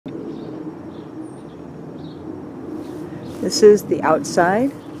This is the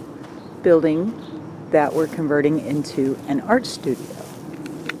outside building that we're converting into an art studio.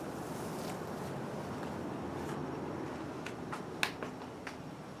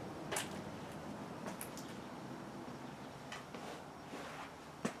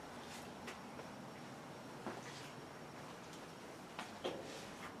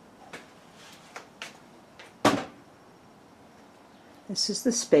 This is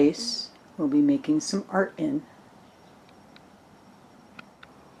the space we'll be making some art in.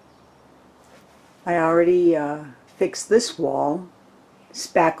 I already fixed this wall,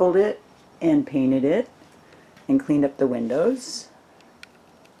 spackled it and painted it, and cleaned up the windows.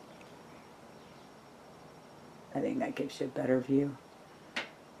 I think that gives you a better view.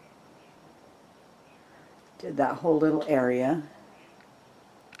 Did that whole little area.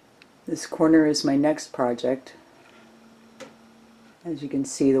 This corner is my next project. As you can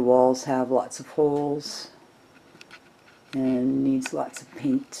see, the walls have lots of holes and needs lots of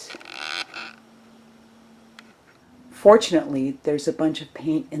paint. Fortunately, there's a bunch of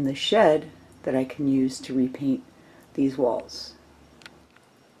paint in the shed that I can use to repaint these walls.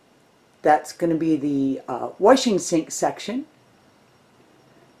 That's going to be the washing sink section.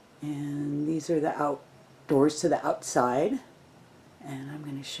 And these are the doors to the outside. And I'm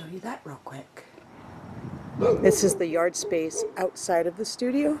going to show you that real quick. This is the yard space outside of the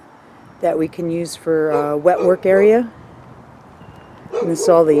studio that we can use for a wet work area. And this is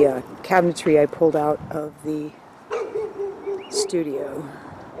all the cabinetry I pulled out of the studio.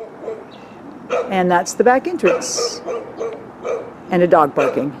 And that's the back entrance. And a dog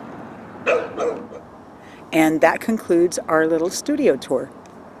barking. And that concludes our little studio tour.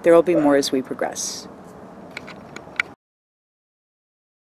 There will be more as we progress.